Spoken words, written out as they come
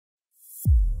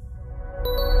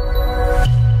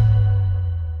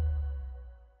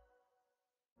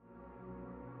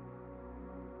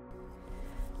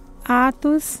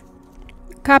Atos,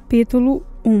 capítulo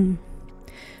 1.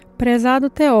 Prezado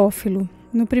Teófilo,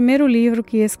 no primeiro livro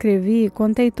que escrevi,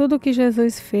 contei tudo o que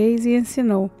Jesus fez e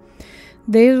ensinou,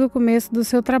 desde o começo do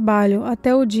seu trabalho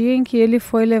até o dia em que ele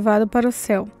foi levado para o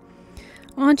céu.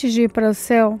 Antes de ir para o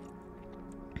céu,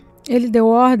 ele deu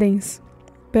ordens,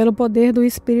 pelo poder do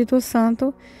Espírito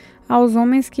Santo, aos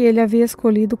homens que ele havia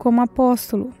escolhido como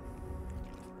apóstolo.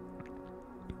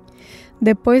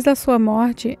 Depois da sua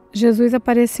morte, Jesus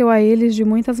apareceu a eles de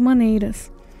muitas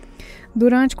maneiras,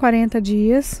 durante 40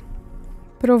 dias,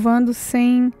 provando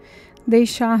sem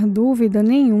deixar dúvida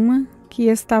nenhuma que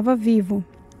estava vivo.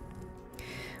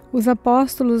 Os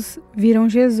apóstolos viram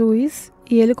Jesus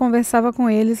e ele conversava com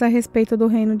eles a respeito do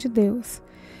reino de Deus.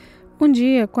 Um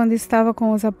dia, quando estava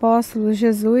com os apóstolos,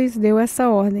 Jesus deu essa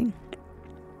ordem: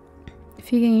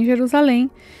 fiquem em Jerusalém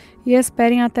e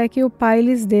esperem até que o Pai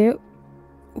lhes dê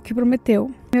o que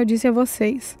prometeu. Eu disse a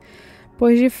vocês,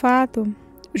 pois de fato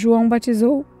João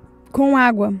batizou com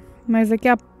água, mas daqui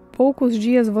a poucos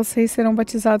dias vocês serão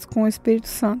batizados com o Espírito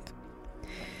Santo.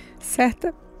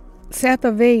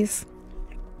 Certa vez,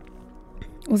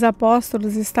 os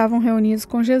apóstolos estavam reunidos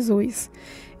com Jesus.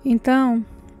 Então,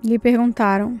 lhe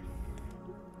perguntaram: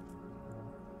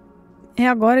 é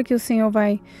agora que o Senhor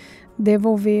vai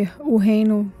devolver o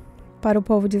reino para o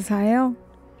povo de Israel?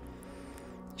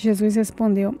 Jesus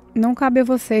respondeu: não cabe a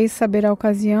vocês saber a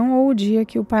ocasião ou o dia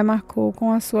que o Pai marcou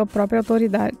com a sua própria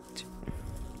autoridade.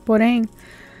 Porém,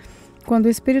 quando o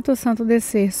Espírito Santo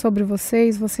descer sobre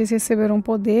vocês, vocês receberão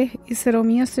poder e serão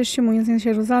minhas testemunhas em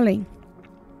Jerusalém,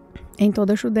 em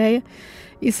toda a Judeia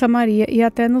e Samaria e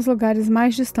até nos lugares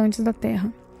mais distantes da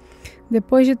terra.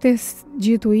 Depois de ter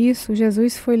dito isso,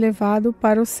 Jesus foi levado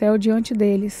para o céu diante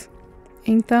deles.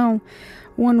 Então,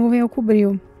 uma nuvem o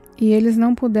cobriu e eles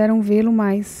não puderam vê-lo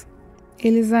mais.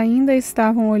 Eles ainda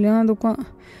estavam olhando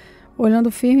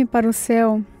firme para o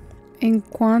céu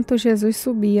enquanto Jesus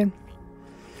subia,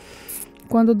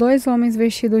 quando 2 homens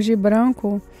vestidos de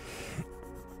branco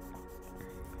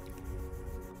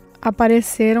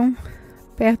apareceram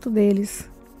perto deles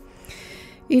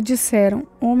e disseram: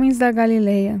 homens da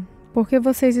Galileia, por que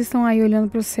vocês estão aí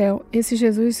olhando para o céu? Esse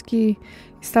Jesus que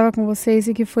estava com vocês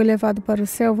e que foi levado para o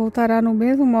céu voltará no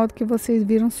mesmo modo que vocês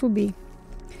viram subir.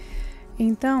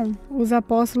 Então, os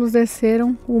apóstolos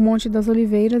desceram o Monte das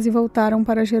Oliveiras e voltaram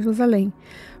para Jerusalém.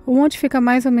 O monte fica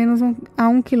mais ou menos a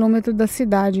 1 quilômetro da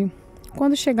cidade.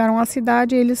 Quando chegaram à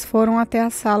cidade, eles foram até a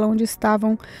sala onde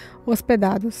estavam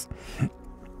hospedados,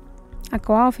 a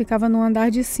qual ficava no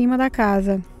andar de cima da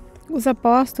casa. Os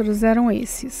apóstolos eram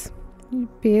esses: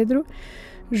 Pedro,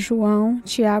 João,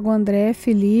 Tiago, André,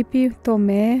 Filipe,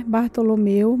 Tomé,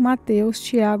 Bartolomeu, Mateus,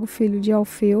 Tiago, filho de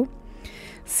Alfeu,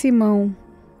 Simão,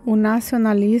 o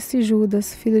nacionalista, e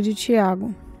Judas, filho de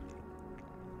Tiago.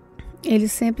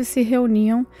 Eles sempre se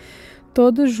reuniam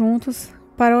todos juntos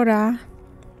para orar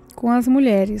com as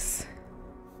mulheres,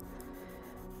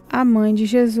 a mãe de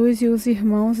Jesus e os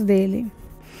irmãos dele.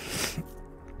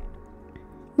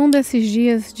 Num desses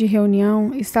dias de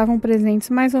reunião, estavam presentes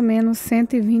mais ou menos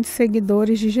 120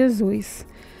 seguidores de Jesus.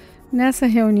 Nessa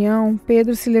reunião,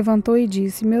 Pedro se levantou e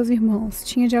disse: meus irmãos,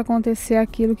 tinha de acontecer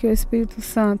aquilo que o Espírito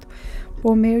Santo,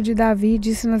 por meio de Davi,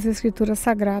 disse nas Escrituras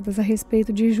Sagradas a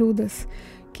respeito de Judas,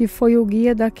 que foi o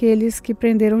guia daqueles que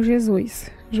prenderam Jesus.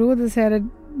 Judas era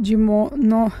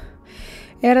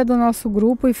do nosso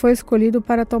grupo e foi escolhido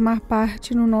para tomar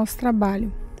parte no nosso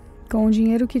trabalho. Com o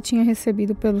dinheiro que tinha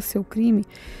recebido pelo seu crime,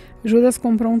 Judas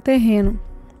comprou um terreno.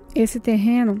 Nesse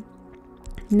terreno,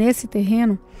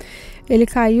 ele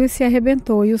caiu e se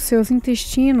arrebentou, e os seus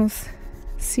intestinos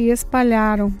se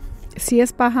esparramaram.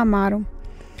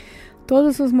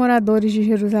 Todos os moradores de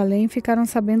Jerusalém ficaram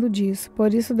sabendo disso,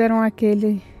 por isso deram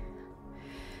àquele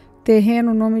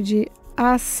terreno o nome de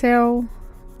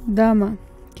Aceldama,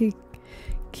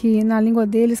 que na língua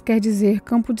deles quer dizer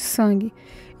campo de sangue.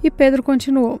 E Pedro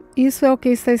continuou: isso é o que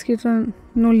está escrito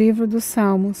no livro dos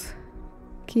Salmos,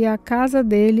 que a casa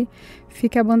dele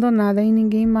fique abandonada e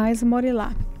ninguém mais more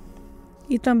lá.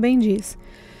 E também diz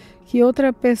que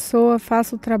outra pessoa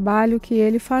faça o trabalho que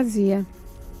ele fazia.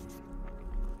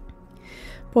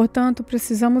 Portanto,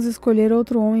 precisamos escolher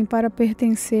outro homem para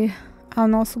pertencer ao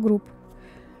nosso grupo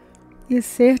e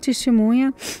ser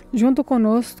testemunha junto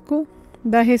conosco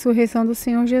da ressurreição do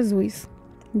Senhor Jesus.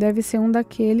 Deve ser um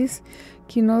daqueles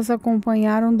que nos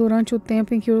acompanharam durante o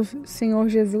tempo em que o Senhor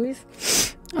Jesus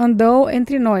andou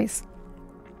entre nós,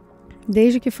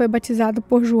 desde que foi batizado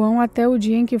por João até o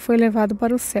dia em que foi levado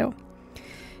para o céu.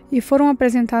 E foram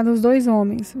apresentados 2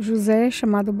 homens, José,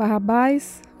 chamado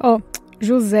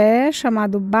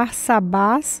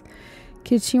Barsabás,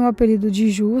 que tinha o apelido de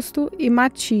Justo, e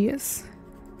Matias,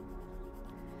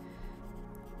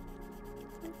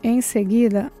 Em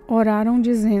seguida, oraram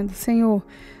dizendo: Senhor,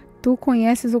 Tu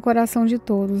conheces o coração de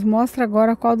todos. Mostra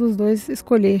agora qual dos dois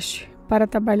escolheste para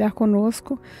trabalhar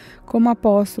conosco como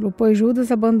apóstolo, pois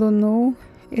Judas abandonou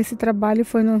esse trabalho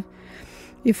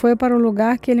e foi para o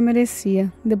lugar que ele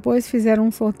merecia. Depois fizeram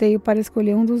um sorteio para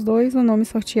escolher um dos dois. O nome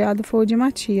sorteado foi o de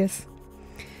Matias,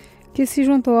 que se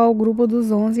juntou ao grupo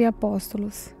dos 11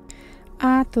 apóstolos.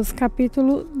 Atos,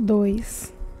 capítulo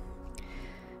 2.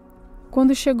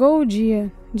 Quando chegou o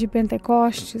dia de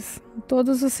Pentecostes,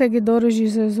 todos os seguidores de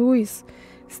Jesus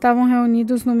estavam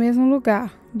reunidos no mesmo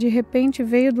lugar. De repente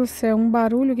veio do céu um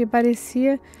barulho que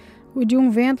parecia o de um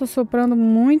vento soprando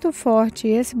muito forte,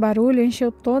 e esse barulho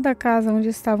encheu toda a casa onde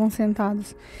estavam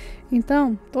sentados.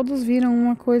 Então, todos viram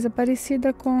uma coisa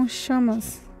parecida com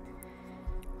chamas.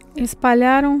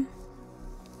 Espalharam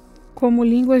como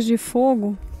línguas de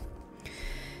fogo,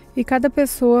 e cada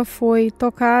pessoa foi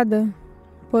tocada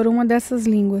por uma dessas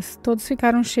línguas. Todos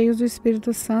ficaram cheios do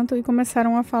Espírito Santo e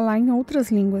começaram a falar em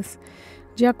outras línguas,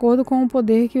 de acordo com o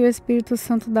poder que o Espírito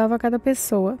Santo dava a cada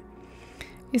pessoa.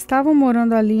 Estavam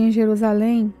morando ali em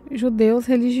Jerusalém judeus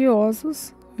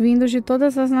religiosos, vindos de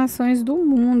todas as nações do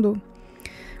mundo.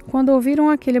 Quando ouviram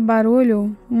aquele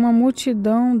barulho, uma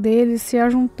multidão deles se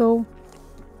ajuntou,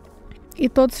 e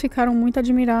todos ficaram muito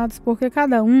admirados, porque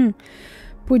cada um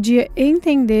podia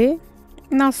entender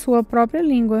na sua própria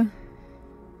língua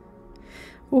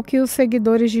o que os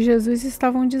seguidores de Jesus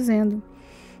estavam dizendo.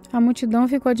 A multidão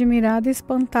ficou admirada e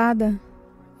espantada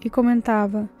e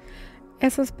comentava: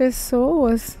 essas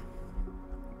pessoas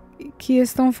que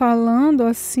estão falando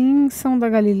assim são da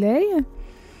Galileia?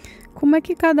 Como é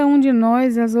que cada um de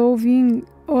nós as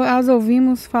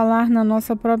ouvimos falar na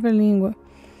nossa própria língua?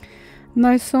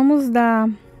 Nós somos da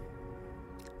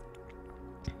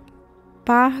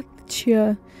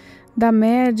Pártia, da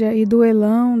Média e do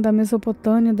Elão, da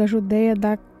Mesopotâmia, da Judéia,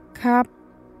 da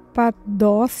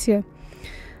Capadócia,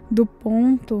 do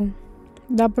Ponto,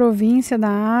 da província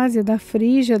da Ásia, da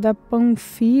Frígia, da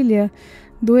Panfilha,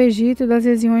 do Egito e das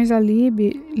regiões da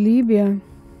Líbia,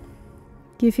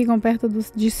 que ficam perto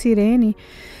de Cirene.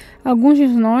 Alguns de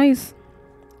nós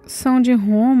são de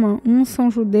Roma, uns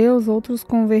são judeus, outros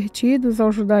convertidos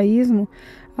ao judaísmo,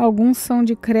 alguns são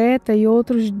de Creta e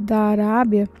outros da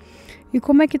Arábia. E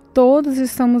como é que todos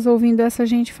estamos ouvindo essa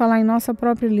gente falar em nossa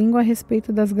própria língua a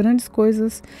respeito das grandes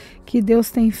coisas que Deus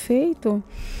tem feito?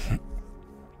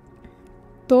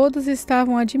 Todos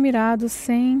estavam admirados,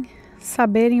 sem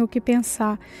saberem o que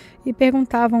pensar, e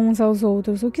perguntavam uns aos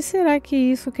outros: o que será que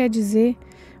isso quer dizer?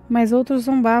 Mas outros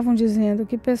zombavam, dizendo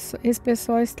que esse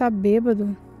pessoal está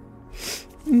bêbado.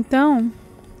 Então,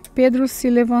 Pedro se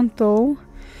levantou,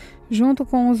 junto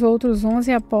com os outros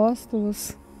 11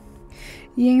 apóstolos,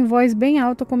 e em voz bem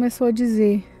alta começou a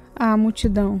dizer à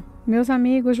multidão: meus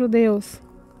amigos judeus,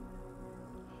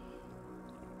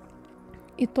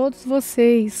 e todos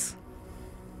vocês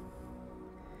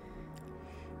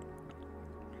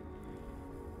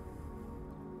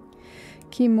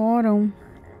que moram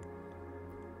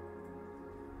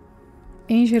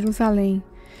em Jerusalém,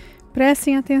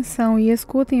 prestem atenção e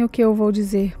escutem o que eu vou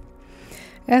dizer.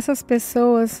 Essas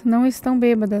pessoas não estão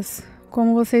bêbadas,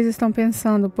 como vocês estão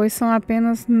pensando, pois são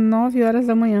apenas 9 horas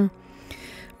da manhã.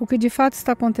 O que de fato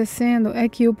está acontecendo é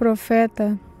que o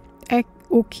profeta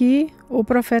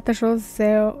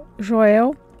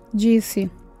Joel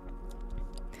disse: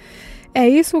 é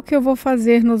isso que eu vou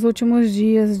fazer nos últimos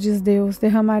dias, diz Deus.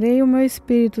 Derramarei o meu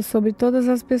espírito sobre todas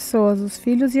as pessoas. Os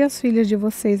filhos e as filhas de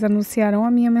vocês anunciarão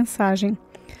a minha mensagem.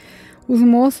 Os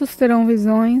moços terão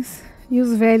visões e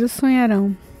os velhos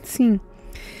sonharão. Sim,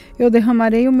 eu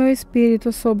derramarei o meu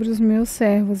espírito sobre os meus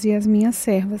servos e as minhas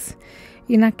servas.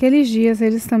 E naqueles dias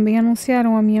eles também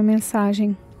anunciarão a minha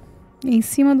mensagem. Em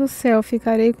cima do céu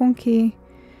ficarei com que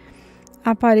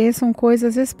apareçam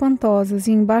coisas espantosas,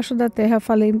 e embaixo da terra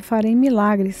farei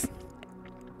milagres.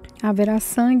 Haverá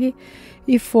sangue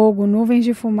e fogo, nuvens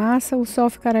de fumaça, o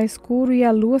sol ficará escuro e a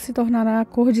lua se tornará a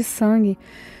cor de sangue,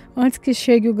 antes que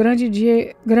chegue o grande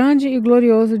e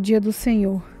glorioso dia do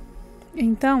Senhor.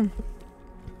 Então,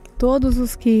 todos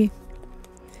os que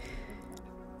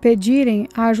pedirem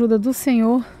a ajuda do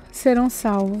Senhor serão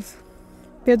salvos.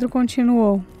 Pedro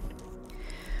continuou: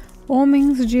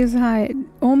 Homens de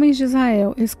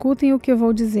Israel, escutem o que eu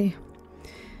vou dizer.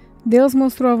 Deus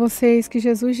mostrou a vocês que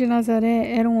Jesus de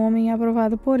Nazaré era um homem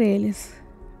aprovado por eles,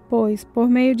 pois, por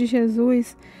meio de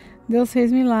Jesus, Deus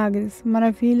fez milagres,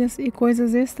 maravilhas e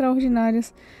coisas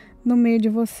extraordinárias no meio de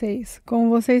vocês. Como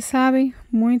vocês sabem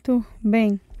muito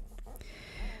bem,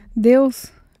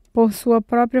 Deus, por sua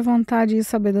própria vontade e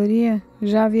sabedoria,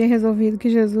 já havia resolvido que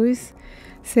Jesus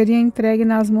seria entregue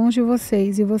nas mãos de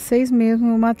vocês, e vocês mesmos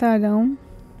o matarão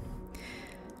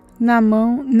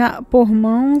por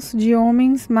mãos de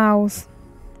homens maus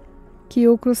que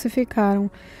o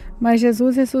crucificaram. Mas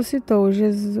Jesus ressuscitou.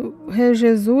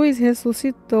 Jesus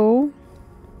ressuscitou.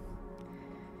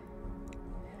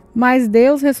 Mas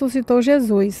Deus ressuscitou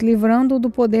Jesus, livrando-o do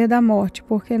poder da morte,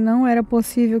 porque não era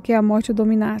possível que a morte o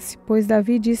dominasse. Pois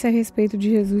Davi disse a respeito de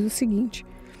Jesus o seguinte: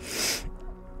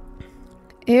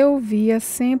 eu via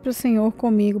sempre o Senhor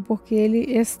comigo, porque Ele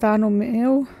está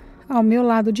ao meu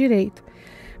lado direito,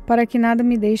 para que nada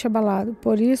me deixe abalado.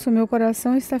 Por isso o meu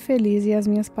coração está feliz e as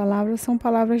minhas palavras são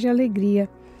palavras de alegria.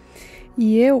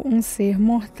 E eu, um ser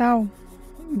mortal,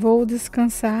 vou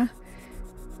descansar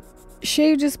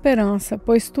cheio de esperança,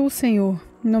 pois tu, Senhor,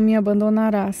 não me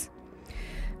abandonarás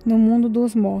no mundo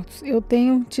dos mortos. Eu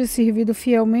tenho te servido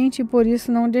fielmente e por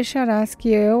isso não deixarás que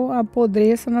eu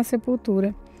apodreça na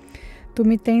sepultura. Tu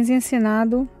me tens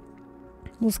ensinado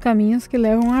os caminhos que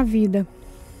levam à vida,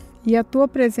 e a tua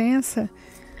presença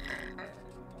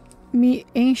me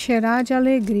encherá de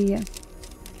alegria.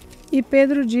 E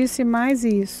Pedro disse mais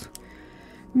isso: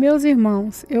 meus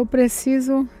irmãos, eu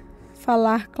preciso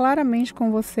falar claramente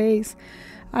com vocês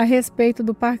a respeito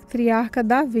do patriarca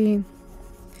Davi.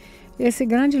 Esse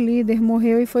grande líder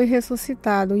morreu e foi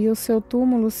ressuscitado, e o seu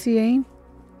túmulo se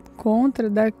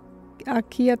encontra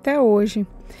aqui até hoje.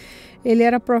 Ele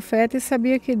era profeta e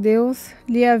sabia que Deus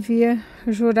lhe havia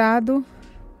jurado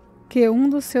que um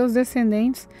dos seus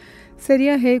descendentes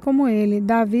seria rei como ele.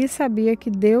 Davi sabia que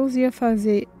Deus ia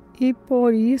fazer e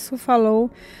por isso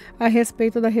falou a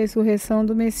respeito da ressurreição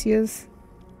do Messias.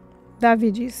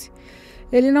 Davi disse: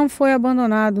 ele não foi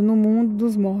abandonado no mundo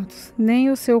dos mortos,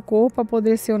 nem o seu corpo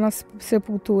apodreceu na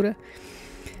sepultura.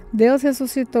 Deus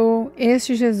ressuscitou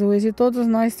este Jesus e todos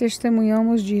nós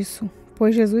testemunhamos disso,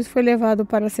 pois Jesus foi levado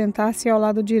para sentar-se ao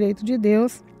lado direito de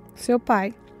Deus, seu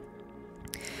Pai,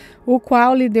 o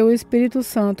qual lhe deu o Espírito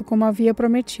Santo, como havia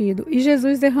prometido. E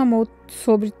Jesus derramou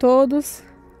sobre todos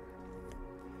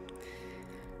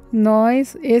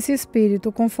nós esse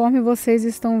Espírito, conforme vocês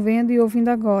estão vendo e ouvindo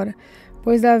agora.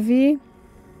 Pois Davi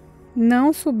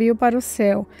não subiu para o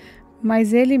céu,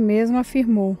 mas ele mesmo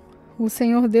afirmou: o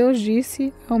Senhor Deus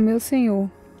disse ao meu Senhor: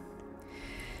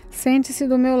 sente-se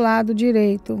do meu lado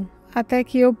direito, até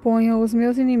que eu ponha os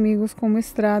meus inimigos como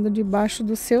estrado debaixo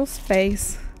dos seus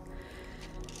pés.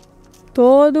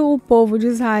 Todo o povo de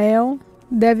Israel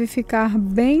deve ficar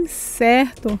bem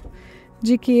certo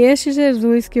de que este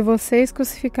Jesus que vocês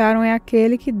crucificaram é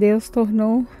aquele que Deus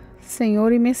tornou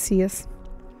Senhor e Messias.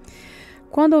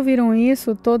 Quando ouviram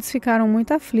isso, todos ficaram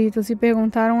muito aflitos e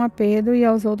perguntaram a Pedro e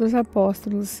aos outros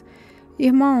apóstolos: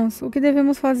 irmãos, o que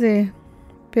devemos fazer?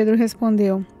 Pedro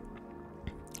respondeu: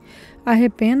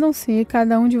 arrependam-se e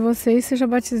cada um de vocês seja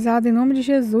batizado em nome de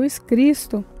Jesus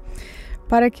Cristo,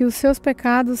 para que os seus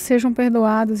pecados sejam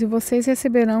perdoados, e vocês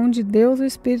receberão de Deus o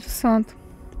Espírito Santo.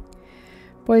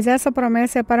 Pois essa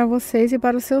promessa é para vocês e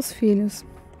para os seus filhos,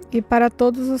 e para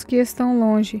todos os que estão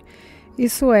longe,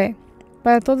 isso é,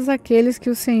 para todos aqueles que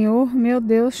o Senhor, meu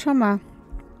Deus, chamar.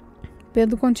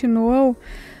 Pedro continuou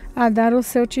a dar o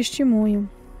seu testemunho,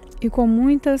 e com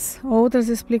muitas outras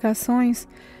explicações,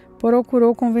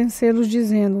 procurou convencê-los,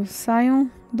 dizendo: saiam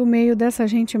do meio dessa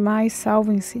gente má e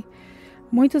salvem-se.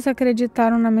 Muitos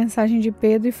acreditaram na mensagem de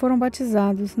Pedro e foram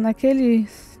batizados.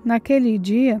 Naquele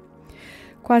dia,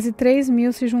 quase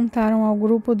 3.000 se juntaram ao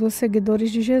grupo dos seguidores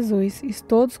de Jesus, e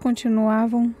todos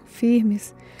continuavam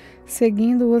firmes,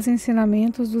 seguindo os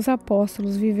ensinamentos dos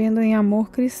apóstolos, vivendo em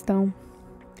amor cristão,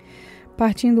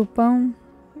 partindo o pão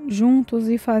juntos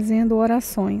e fazendo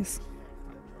orações.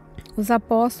 Os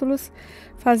apóstolos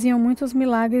faziam muitos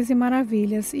milagres e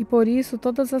maravilhas, e por isso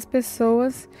todas as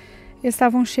pessoas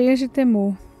estavam cheias de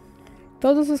temor.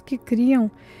 Todos os que criam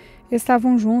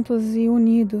estavam juntos e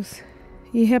unidos,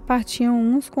 e repartiam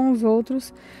uns com os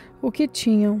outros o que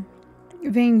tinham.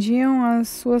 Vendiam as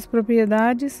suas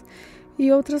propriedades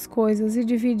e outras coisas, e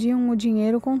dividiam o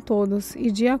dinheiro com todos,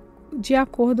 e de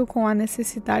acordo com a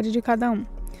necessidade de cada um.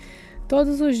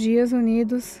 Todos os dias,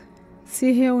 unidos,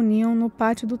 se reuniam no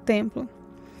pátio do templo,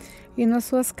 e nas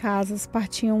suas casas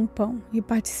partiam o pão, e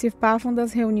participavam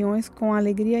das reuniões com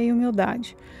alegria e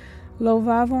humildade.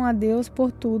 Louvavam a Deus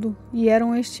por tudo, e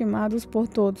eram estimados por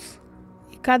todos.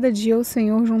 E cada dia o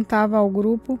Senhor juntava ao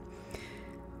grupo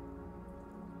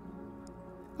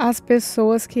as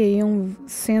pessoas que iam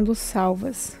sendo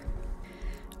salvas.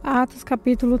 Atos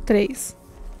capítulo 3.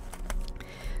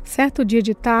 Certo dia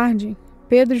de tarde,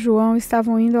 Pedro e João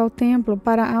estavam indo ao templo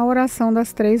para a oração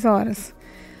das 3 horas.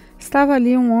 Estava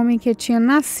ali um homem que tinha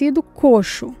nascido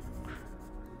coxo.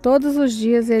 Todos os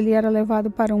dias ele era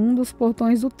levado para um dos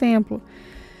portões do templo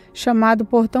chamado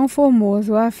Portão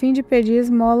Formoso, a fim de pedir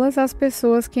esmolas às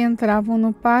pessoas que entravam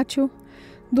no pátio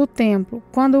do templo.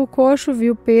 Quando o coxo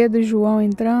viu Pedro e João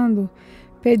entrando,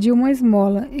 pediu uma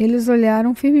esmola. Eles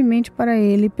olharam firmemente para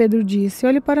ele e Pedro disse: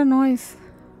 "Olhe para nós."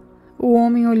 O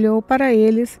homem olhou para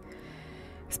eles,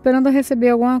 esperando receber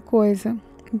alguma coisa.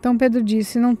 Então Pedro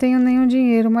disse: "Não tenho nenhum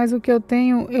dinheiro, mas o que eu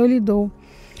tenho eu lhe dou.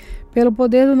 Pelo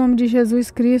poder do nome de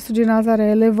Jesus Cristo de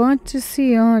Nazaré, levante-se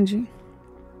e ande."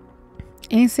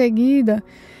 Em seguida,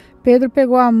 Pedro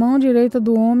pegou a mão direita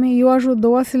do homem e o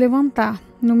ajudou a se levantar.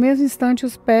 No mesmo instante,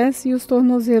 os pés e os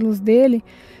tornozelos dele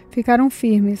ficaram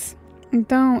firmes.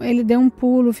 Então, ele deu um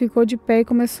pulo, ficou de pé e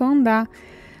começou a andar.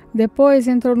 Depois,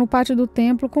 entrou no pátio do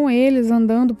templo com eles,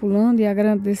 andando, pulando e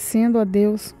agradecendo a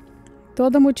Deus.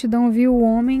 Toda a multidão viu o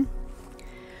homem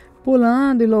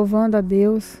pulando e louvando a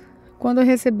Deus. Quando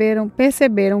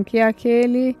perceberam que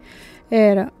aquele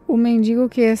era o mendigo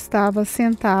que estava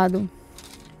sentado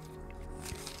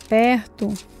perto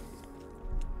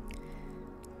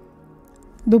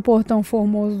do portão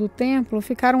formoso do templo,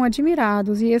 ficaram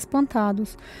admirados e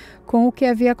espantados com o que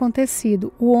havia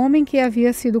acontecido. O homem que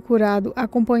havia sido curado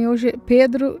acompanhou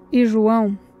Pedro e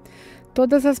João.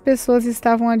 Todas as pessoas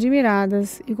estavam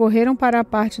admiradas e correram para a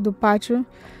parte do pátio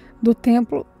do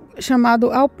templo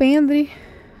chamado Alpendre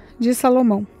de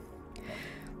Salomão,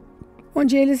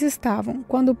 onde eles estavam.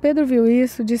 Quando Pedro viu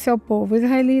isso, disse ao povo: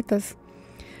 "Israelitas,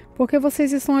 por que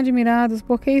vocês estão admirados?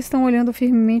 Por que estão olhando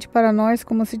firmemente para nós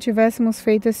como se tivéssemos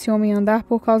feito esse homem andar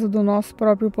por causa do nosso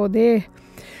próprio poder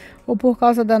ou por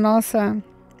causa da nossa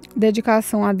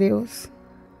dedicação a Deus?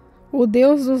 O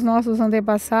Deus dos nossos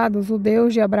antepassados, o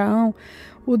Deus de Abraão,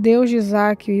 o Deus de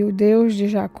Isaque e o Deus de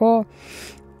Jacó,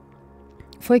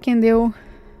 foi quem deu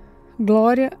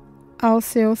glória ao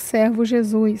seu servo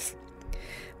Jesus.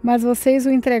 Mas vocês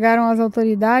o entregaram às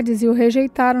autoridades e o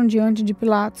rejeitaram diante de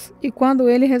Pilatos. E quando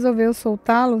ele resolveu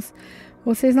soltá-los,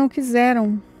 vocês não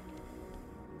quiseram."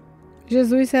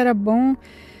 Jesus era bom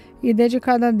e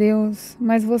dedicado a Deus,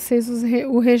 mas vocês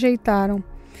o rejeitaram.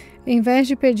 Em vez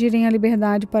de pedirem a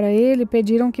liberdade para ele,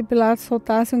 pediram que Pilatos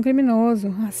soltasse um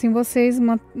criminoso. Assim vocês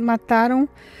mataram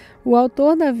o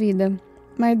autor da vida.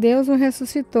 Mas Deus o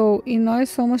ressuscitou e nós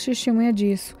somos testemunha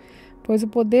disso, pois o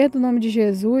poder do nome de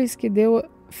Jesus que deu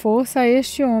força a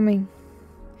este homem.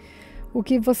 O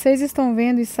que vocês estão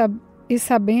vendo e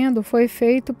sabendo foi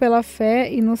feito pela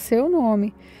fé e no seu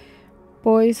nome,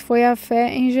 pois foi a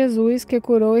fé em Jesus que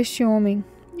curou este homem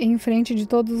em frente de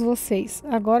todos vocês.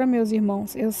 Agora, meus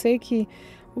irmãos, eu sei que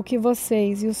o que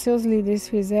vocês e os seus líderes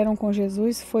fizeram com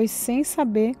Jesus foi sem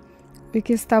saber o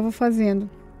que estava fazendo.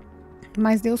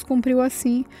 Mas Deus cumpriu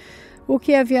assim o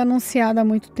que havia anunciado há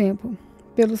muito tempo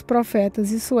pelos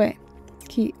profetas, isso é,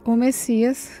 que o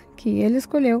Messias, que ele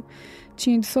escolheu,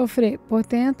 tinha de sofrer.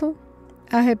 Portanto,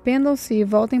 arrependam-se e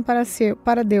voltem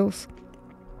para Deus,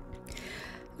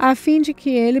 a fim de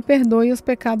que ele perdoe os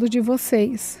pecados de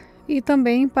vocês, e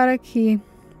também para que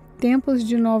tempos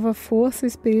de nova força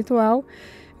espiritual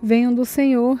venham do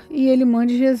Senhor e ele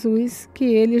mande Jesus, que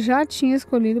ele já tinha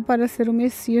escolhido para ser o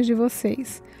Messias de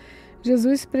vocês.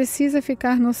 Jesus precisa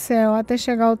ficar no céu até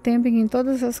chegar o tempo em que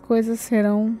todas as coisas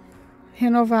serão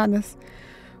renovadas,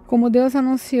 como Deus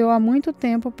anunciou há muito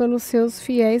tempo pelos seus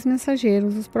fiéis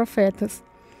mensageiros, os profetas.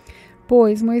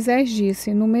 Pois Moisés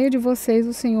disse: "No meio de vocês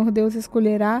o Senhor Deus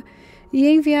escolherá e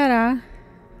enviará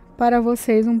para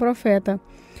vocês um profeta.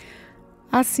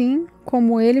 Assim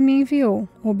como ele me enviou,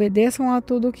 obedeçam a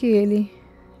tudo o que ele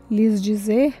lhes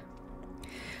dizer.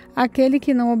 Aquele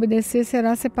que não obedecer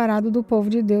será separado do povo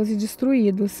de Deus e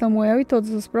destruído." Samuel e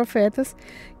todos os profetas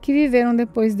que viveram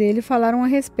depois dele falaram a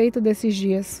respeito desses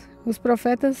dias. Os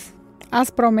profetas, as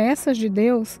promessas de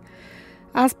Deus,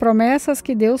 as promessas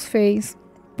que Deus fez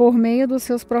por meio dos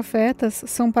seus profetas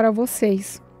são para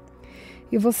vocês.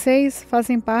 E vocês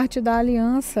fazem parte da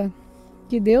aliança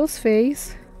que Deus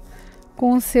fez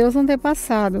com os seus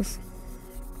antepassados,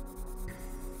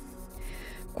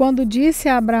 quando disse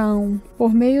a Abraão,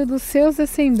 por meio dos seus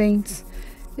descendentes: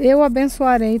 "Eu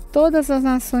abençoarei todas as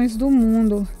nações do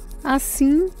mundo."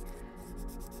 Assim,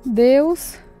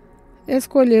 Deus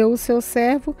escolheu o seu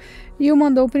servo e o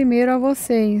mandou primeiro a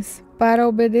vocês, para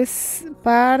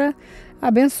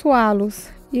abençoá-los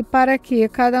e para que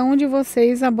cada um de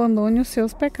vocês abandone os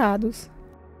seus pecados.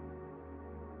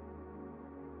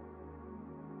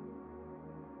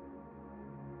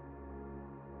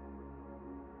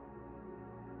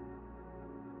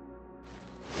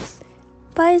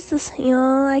 Paz do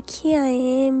Senhor, aqui é a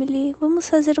Emily. Vamos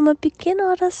fazer uma pequena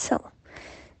oração.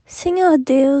 Senhor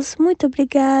Deus, muito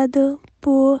obrigado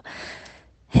por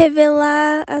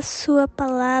revelar a sua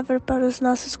palavra para os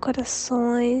nossos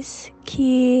corações,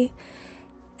 que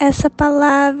essa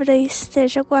palavra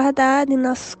esteja guardada em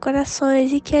nossos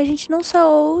corações e que a gente não só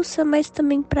ouça, mas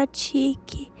também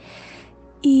pratique.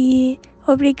 E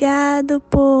obrigado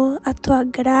por a tua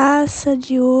graça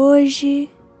de hoje.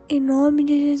 Em nome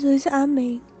de Jesus,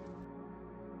 amém.